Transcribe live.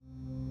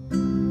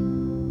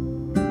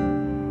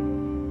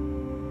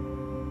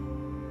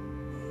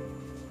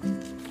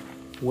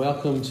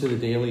Welcome to the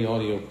Daily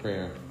Audio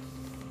Prayer.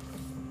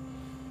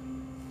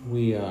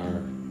 We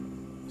are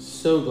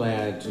so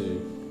glad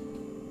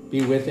to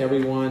be with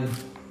everyone.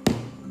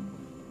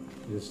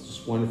 It's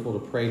just wonderful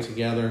to pray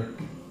together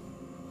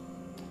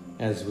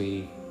as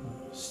we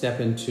step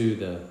into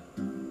the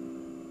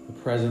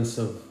presence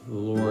of the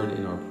Lord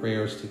in our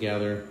prayers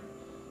together.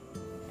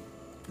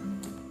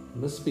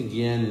 Let's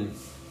begin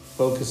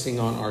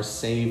focusing on our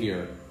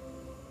Savior,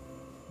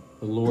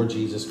 the Lord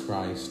Jesus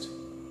Christ,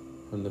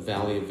 from the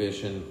Valley of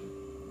Vision,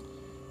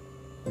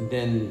 and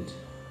then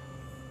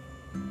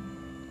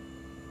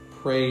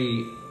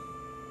pray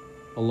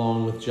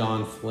along with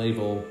John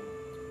Flavel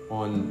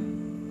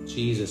on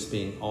Jesus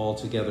being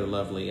altogether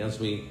lovely as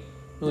we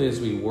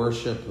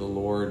worship the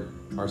Lord,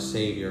 our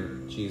Savior,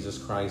 Jesus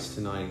Christ,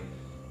 tonight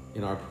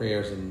in our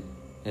prayers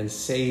and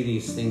say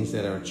these things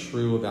that are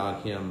true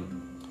about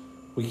Him.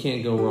 We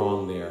can't go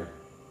wrong there.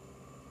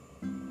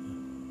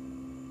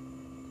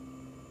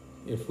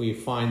 If we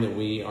find that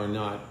we are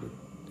not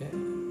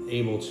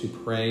able to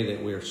pray,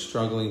 that we are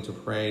struggling to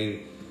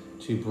pray,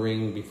 to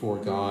bring before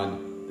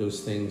God those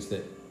things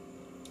that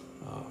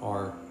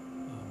are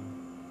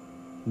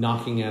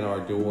knocking at our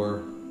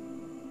door,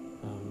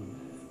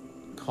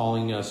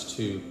 calling us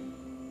to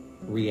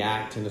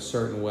react in a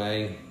certain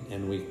way,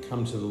 and we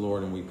come to the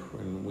Lord and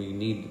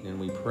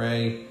we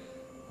pray.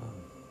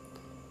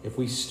 If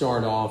we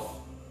start off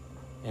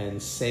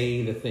and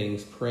say the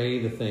things, pray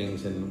the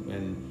things,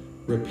 and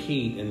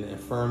repeat and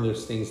affirm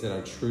those things that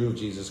are true of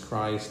Jesus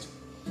Christ,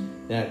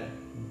 that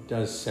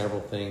does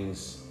several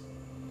things.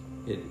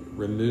 It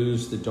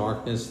removes the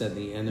darkness that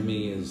the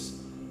enemy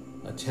is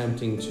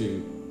attempting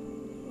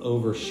to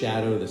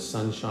overshadow the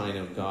sunshine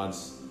of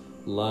God's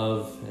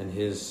love and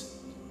His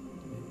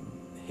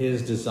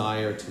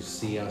desire to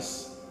see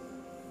us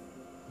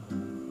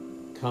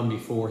come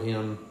before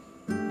Him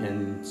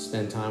and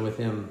spend time with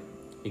Him.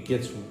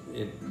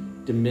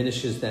 It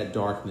diminishes that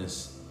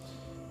darkness.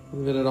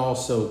 But it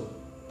also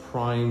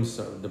primes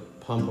the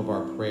pump of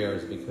our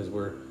prayers, because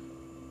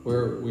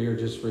we are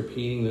just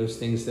repeating those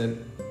things that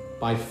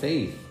by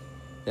faith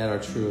that are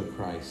true of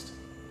Christ.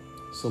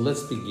 So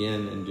let's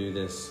begin and do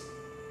this.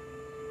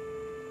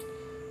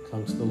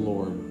 Come to the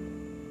Lord,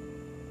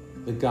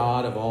 the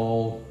God of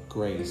all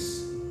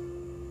grace,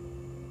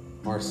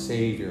 our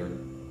Savior.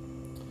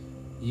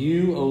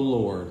 You, O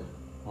Lord,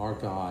 our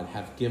God,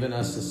 have given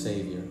us a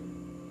Savior.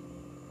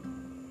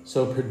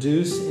 So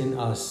produce in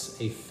us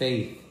a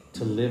faith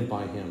to live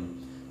by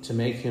Him, to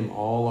make Him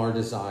all our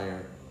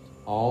desire,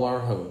 all our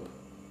hope,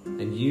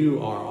 and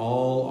You are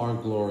all our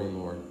glory,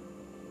 Lord.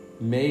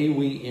 May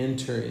we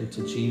enter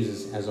into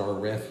Jesus as our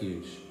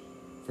refuge,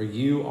 for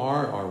You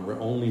are our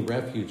only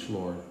refuge,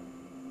 Lord,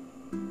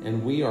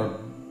 and we are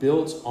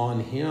built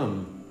on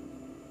Him,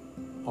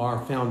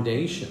 our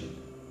foundation.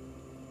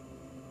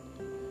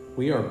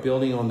 We are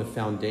building on the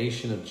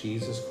foundation of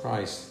Jesus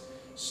Christ,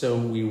 so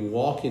we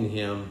walk in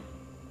Him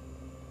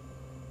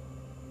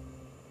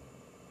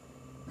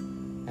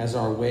as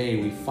our way.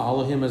 We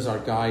follow Him as our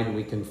guide, and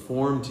we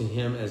conform to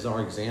Him as our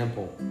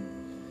example.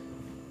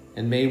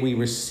 And may we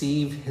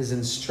receive His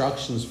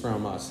instructions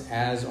from us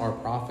as our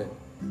prophet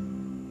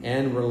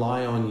and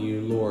rely on You,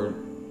 Lord,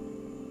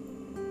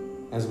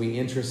 as we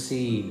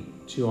intercede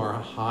to our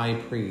high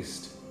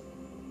priest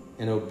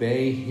and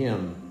obey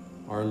Him,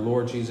 our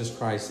Lord Jesus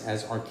Christ,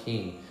 as our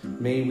King.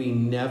 May we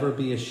never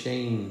be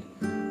ashamed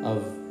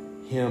of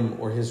Him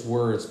or His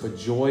words, but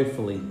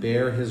joyfully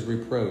bear His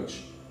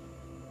reproach.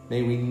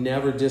 May we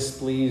never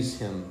displease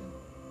Him.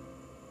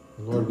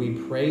 And Lord, we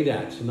pray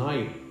that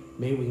tonight.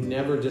 May we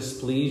never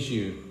displease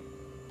You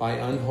by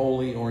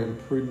unholy or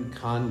imprudent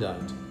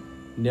conduct.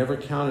 Never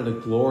count it a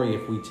glory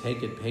if we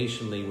take it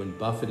patiently when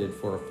buffeted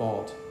for a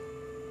fault.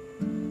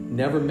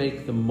 Never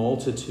make the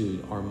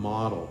multitude our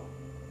model.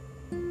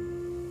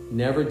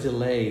 Never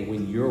delay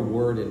when Your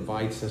word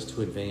invites us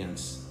to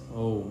advance.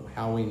 Oh,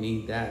 how we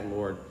need that,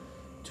 Lord,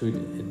 to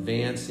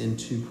advance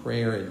into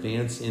prayer,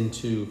 advance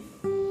into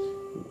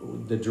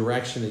the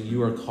direction that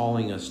You are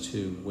calling us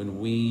to when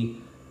we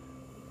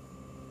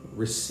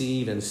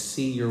receive and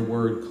see Your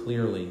word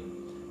clearly.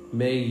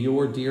 May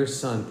Your dear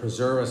Son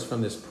preserve us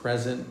from this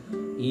present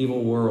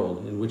evil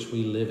world in which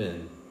we live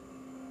in,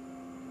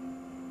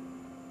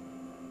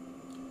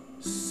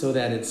 so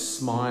that its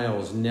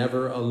smiles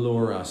never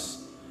allure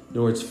us,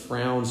 nor its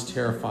frowns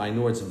terrify,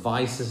 nor its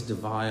vices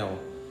devile,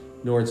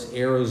 nor its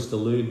arrows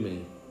delude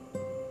me.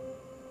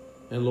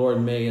 And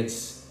Lord, may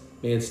its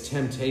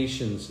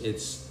temptations,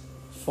 its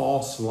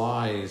false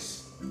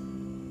lies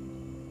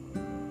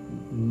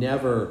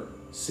never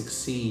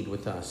succeed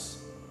with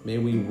us. May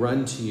we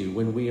run to You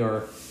when we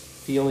are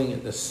feeling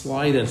it the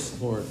slightest,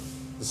 Lord,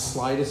 the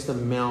slightest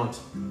amount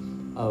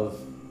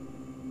of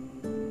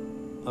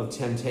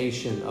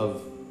temptation,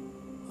 of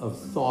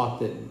thought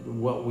that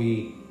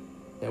we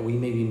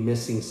may be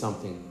missing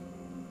something.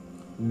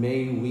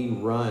 May we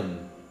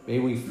run. May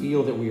we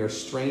feel that we are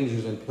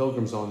strangers and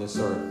pilgrims on this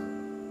earth.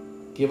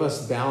 Give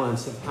us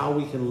balance of how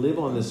we can live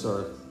on this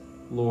earth,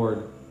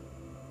 Lord,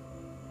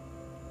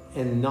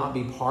 and not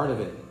be part of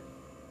it.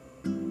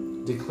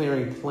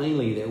 declaring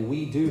plainly that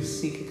we do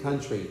seek a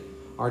country,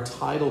 our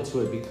title to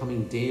it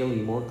becoming daily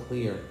more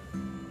clear,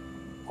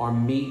 our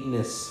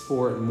meetness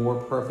for it more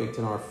perfect,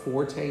 and our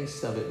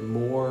foretaste of it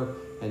more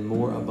and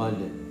more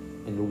abundant.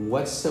 And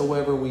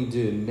whatsoever we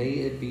do, may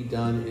it be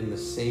done in the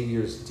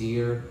Savior's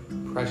dear,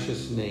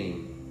 precious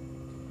name,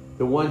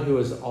 the one who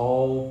is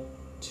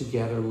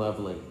altogether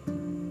lovely.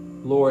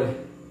 Lord,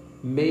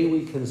 may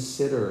we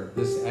consider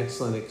this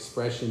excellent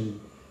expression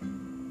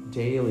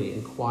daily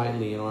and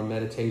quietly in our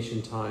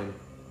meditation time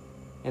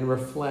and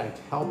reflect.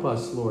 Help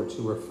us, Lord,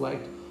 to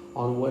reflect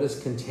on what is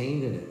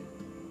contained in it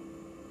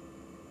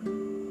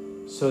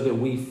so that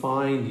we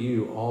find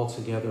you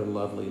altogether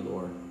lovely,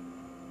 Lord.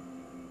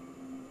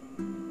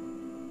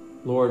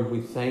 Lord, we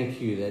thank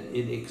you that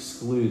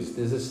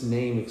this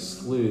name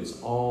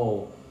excludes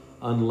all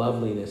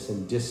unloveliness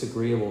and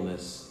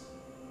disagreeableness.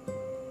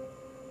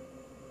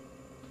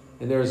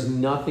 And there is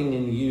nothing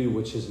in you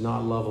which is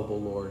not lovable,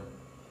 Lord.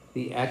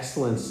 The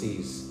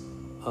excellencies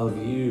of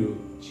you,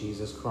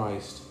 Jesus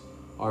Christ,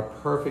 are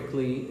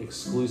perfectly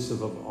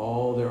exclusive of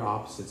all their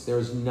opposites. There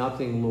is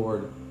nothing,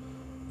 Lord,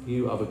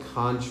 you of a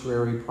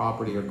contrary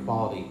property or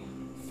quality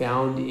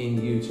found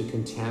in you to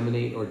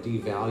contaminate or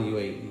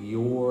devaluate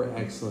your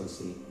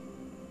excellency.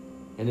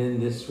 And in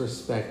this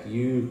respect,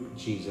 you,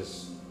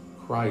 Jesus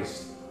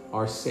Christ,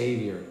 our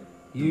Savior,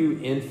 you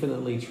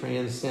infinitely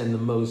transcend the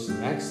most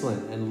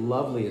excellent and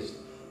loveliest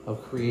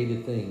of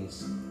created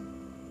things.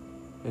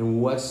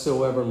 And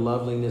whatsoever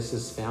loveliness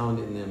is found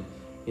in them,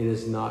 it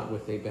is not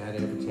with a bad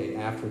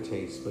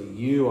aftertaste, but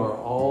you are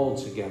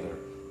altogether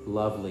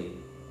lovely.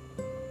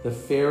 The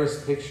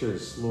fairest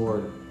pictures,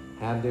 Lord,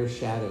 have their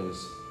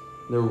shadows.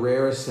 The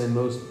rarest and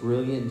most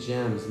brilliant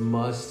gems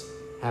must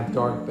have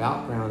dark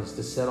backgrounds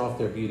to set off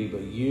their beauty,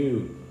 but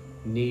you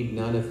need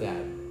none of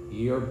that.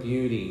 Your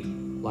beauty,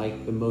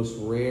 like the most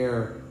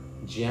rare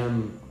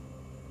gem,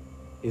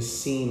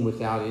 is seen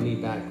without any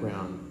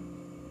background,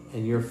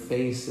 and your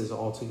face is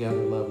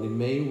altogether lovely.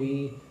 May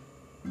we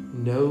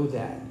know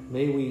that.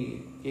 May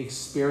we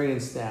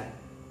experience that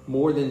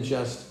more than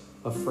just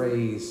a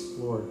phrase,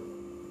 Lord,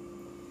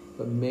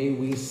 but may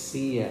we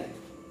see it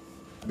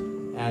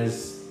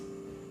as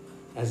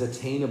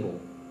attainable.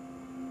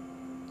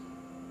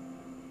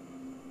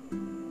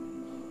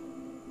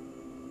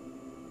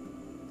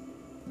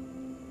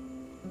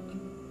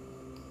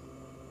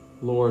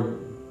 Lord,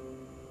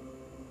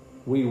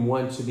 we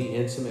want to be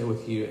intimate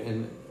with you,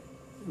 and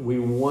we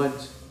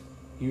want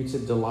you to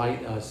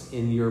delight us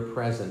in your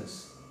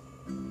presence.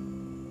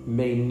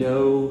 May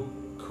no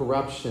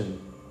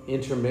corruption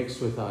intermix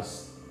with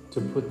us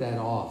to put that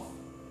off.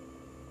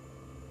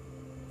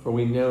 For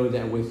we know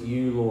that with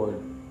you,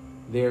 Lord,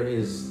 there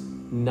is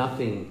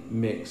nothing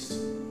mixed.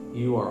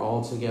 You are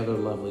altogether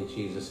lovely,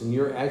 Jesus, and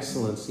your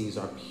excellencies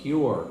are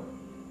pure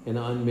and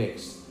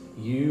unmixed.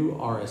 You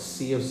are a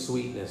sea of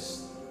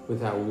sweetness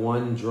without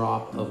one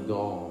drop of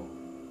gall.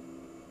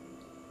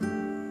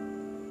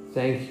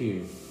 Thank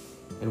you,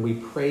 and we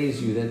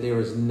praise you that there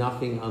is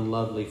nothing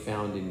unlovely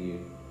found in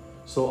you.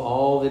 So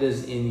all that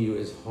is in you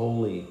is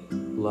holy,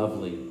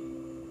 lovely.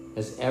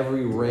 As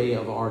every ray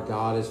of our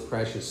God is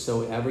precious,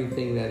 so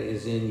everything that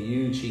is in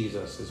you,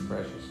 Jesus, is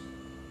precious.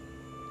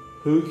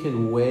 Who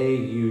can weigh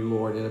you,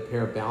 Lord, in a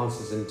pair of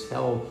balances and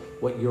tell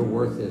what your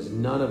worth is?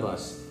 None of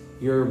us.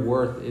 Your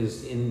worth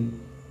is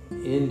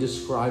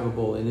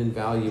indescribable and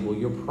invaluable.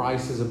 Your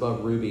price is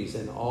above rubies,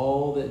 and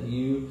all that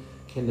you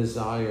can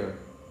desire,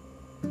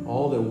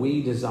 all that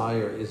we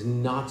desire, is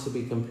not to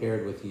be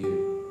compared with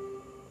you.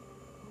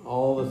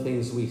 All the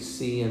things we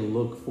see and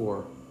look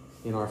for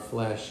in our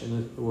flesh and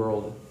in the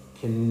world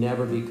can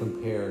never be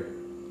compared.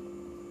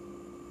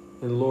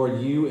 And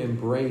Lord, you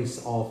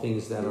embrace all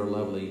things that are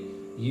lovely.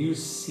 You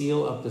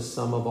seal up the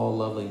sum of all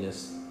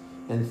loveliness,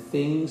 and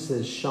things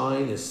that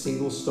shine as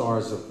single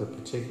stars of the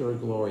particular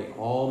glory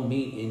all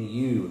meet in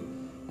you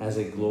as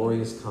a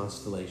glorious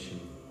constellation.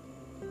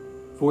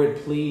 For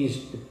it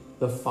pleased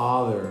the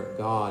Father,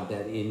 God,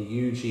 that in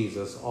you,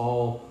 Jesus,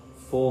 all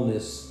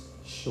fullness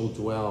shall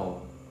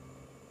dwell.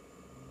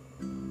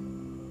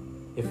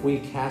 If we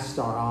cast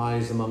our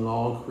eyes among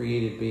all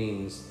created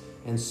beings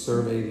and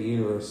survey the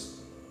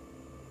universe,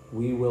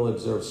 we will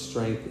observe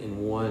strength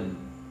in one,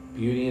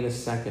 beauty in a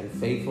second,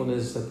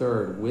 faithfulness a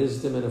third,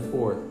 wisdom in a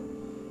fourth.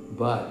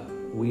 But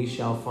we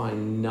shall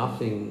find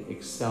nothing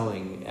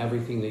excelling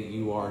everything that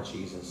you are,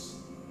 Jesus.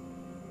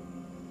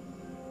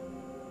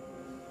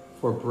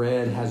 For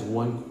bread has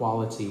one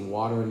quality,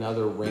 water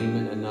another,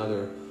 raiment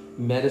another,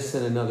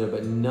 medicine another,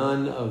 but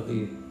none of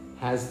the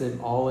has them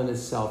all in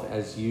itself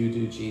as you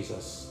do,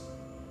 Jesus.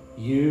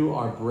 You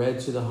are bread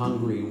to the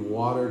hungry,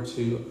 water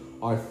to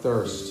our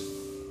thirst.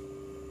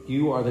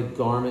 You are the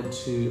garment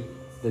to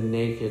the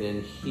naked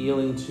and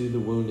healing to the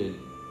wounded.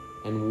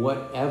 And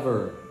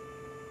whatever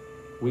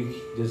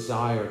we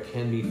desire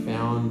can be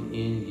found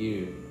in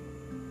you.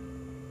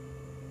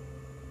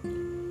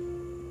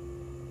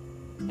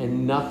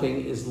 And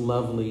nothing is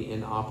lovely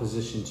in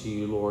opposition to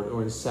you, Lord,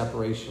 or in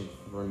separation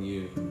from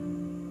you.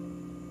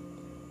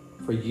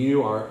 For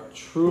you are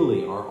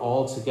truly are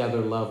altogether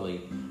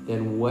lovely.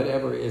 Then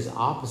whatever is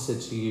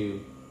opposite to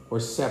you or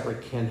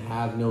separate can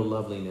have no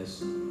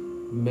loveliness.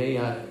 May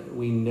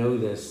we know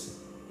this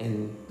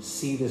and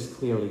see this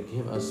clearly.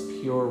 Give us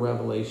pure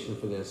revelation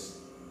for this.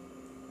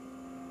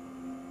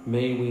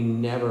 May we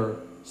never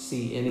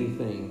see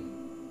anything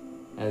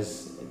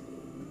as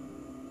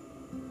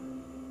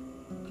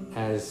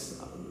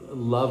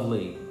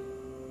lovely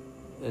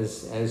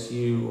as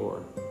you,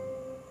 or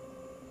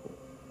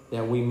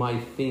that we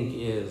might think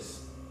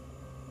is.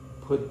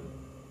 Put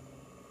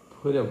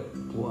a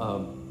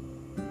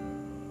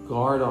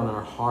guard on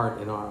our heart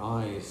and our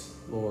eyes,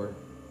 Lord.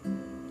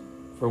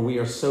 For we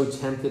are so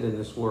tempted in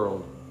this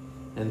world,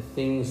 and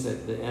things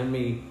that the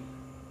enemy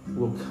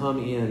will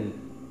come in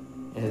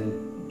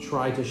and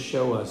try to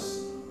show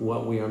us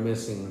what we are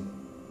missing.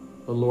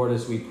 But Lord,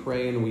 as we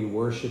pray and we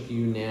worship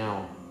you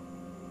now,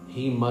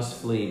 he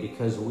must flee,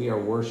 because we are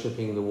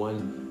worshiping the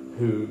one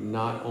who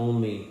not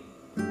only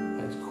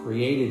has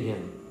created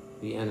him,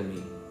 the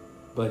enemy,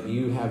 but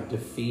you have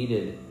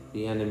defeated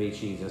the enemy,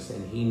 Jesus,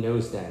 and he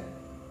knows that.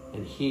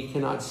 And he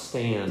cannot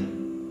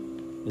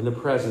stand in the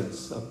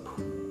presence of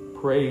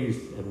praise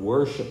and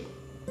worship.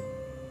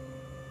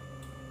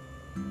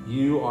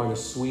 You are the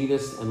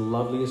sweetest and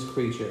loveliest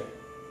creature.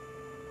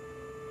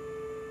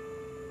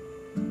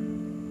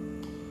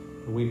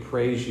 And we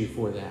praise you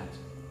for that.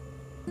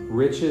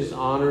 Riches,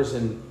 honors,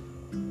 and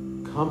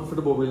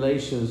comfortable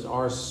relations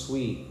are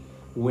sweet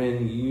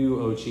when you,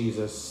 O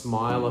Jesus,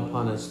 smile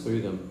upon us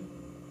through them.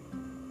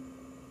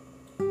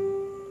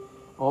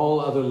 All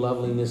other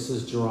loveliness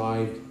is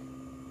derived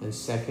and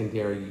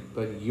secondary,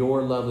 but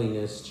your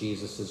loveliness,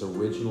 Jesus, is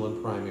original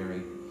and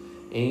primary.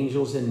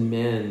 Angels and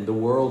men, the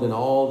world and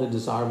all the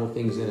desirable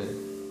things in it,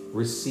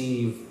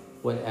 receive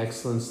what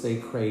excellence they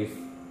crave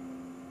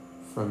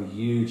from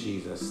you,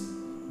 Jesus.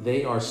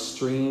 They are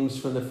streams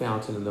from the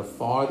fountain, and the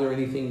farther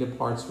anything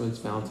departs from its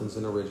fountains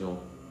and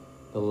original,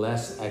 the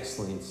less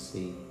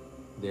excellency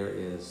there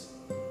is.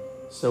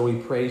 So we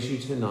praise you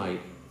tonight,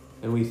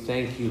 and we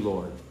thank you,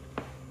 Lord,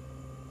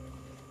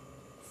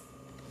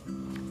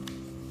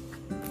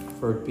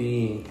 for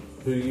being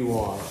who you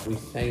are. We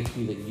thank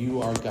you that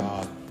you are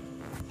God.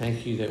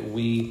 Thank you that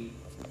we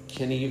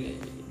can even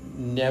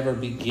never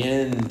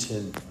begin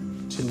to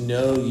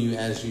know you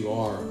as you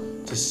are,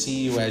 to see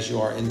you as you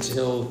are,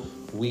 until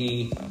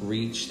we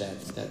reach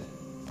that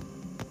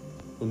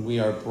when we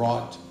are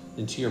brought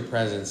into your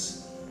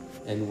presence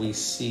and we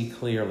see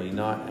clearly,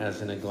 not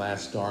as in a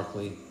glass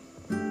darkly,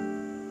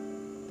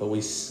 but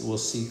we will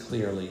see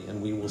clearly,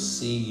 and we will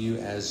see you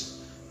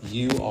as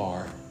you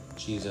are,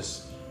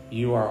 Jesus.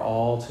 You are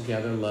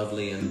altogether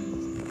lovely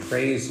and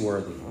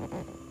praiseworthy.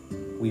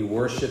 We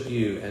worship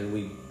you, and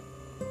we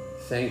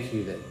thank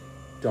you that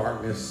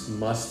darkness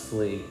must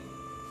flee.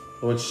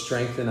 Lord,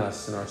 strengthen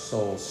us in our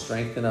souls.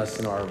 Strengthen us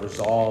in our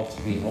resolve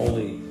to be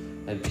holy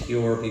and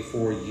pure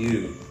before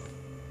you.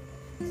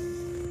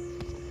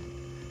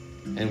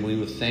 And we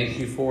will thank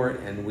you for it,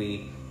 and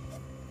we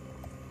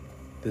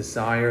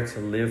desire to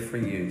live for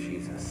you,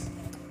 Jesus.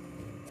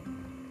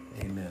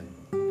 Amen.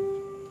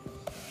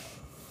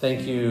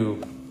 Thank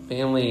you,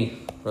 family,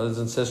 brothers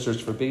and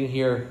sisters, for being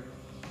here.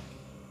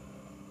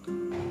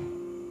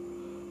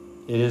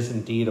 It is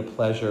indeed a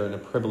pleasure and a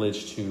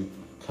privilege to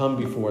come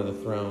before the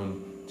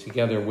throne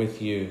together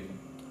with you.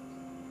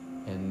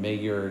 And may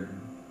your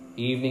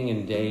evening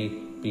and day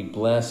be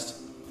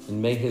blessed,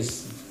 and may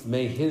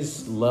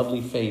his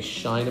lovely face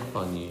shine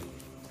upon you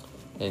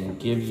and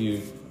give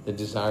you the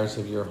desires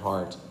of your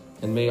heart.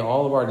 And may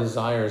all of our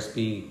desires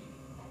be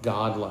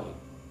godlike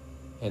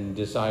and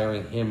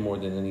desiring him more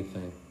than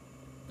anything,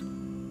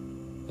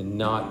 and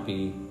not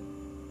be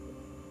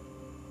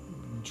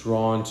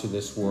drawn to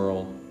this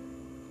world.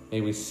 May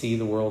we see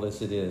the world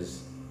as it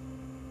is,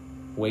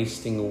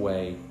 wasting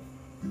away,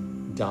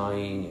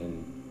 dying,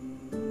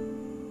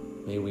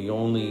 and may we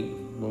only,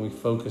 when we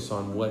focus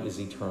on what is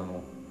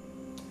eternal.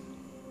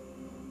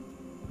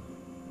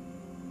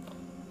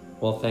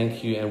 Well,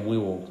 thank you, and we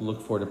will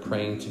look forward to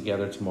praying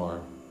together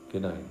tomorrow.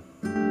 Good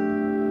night.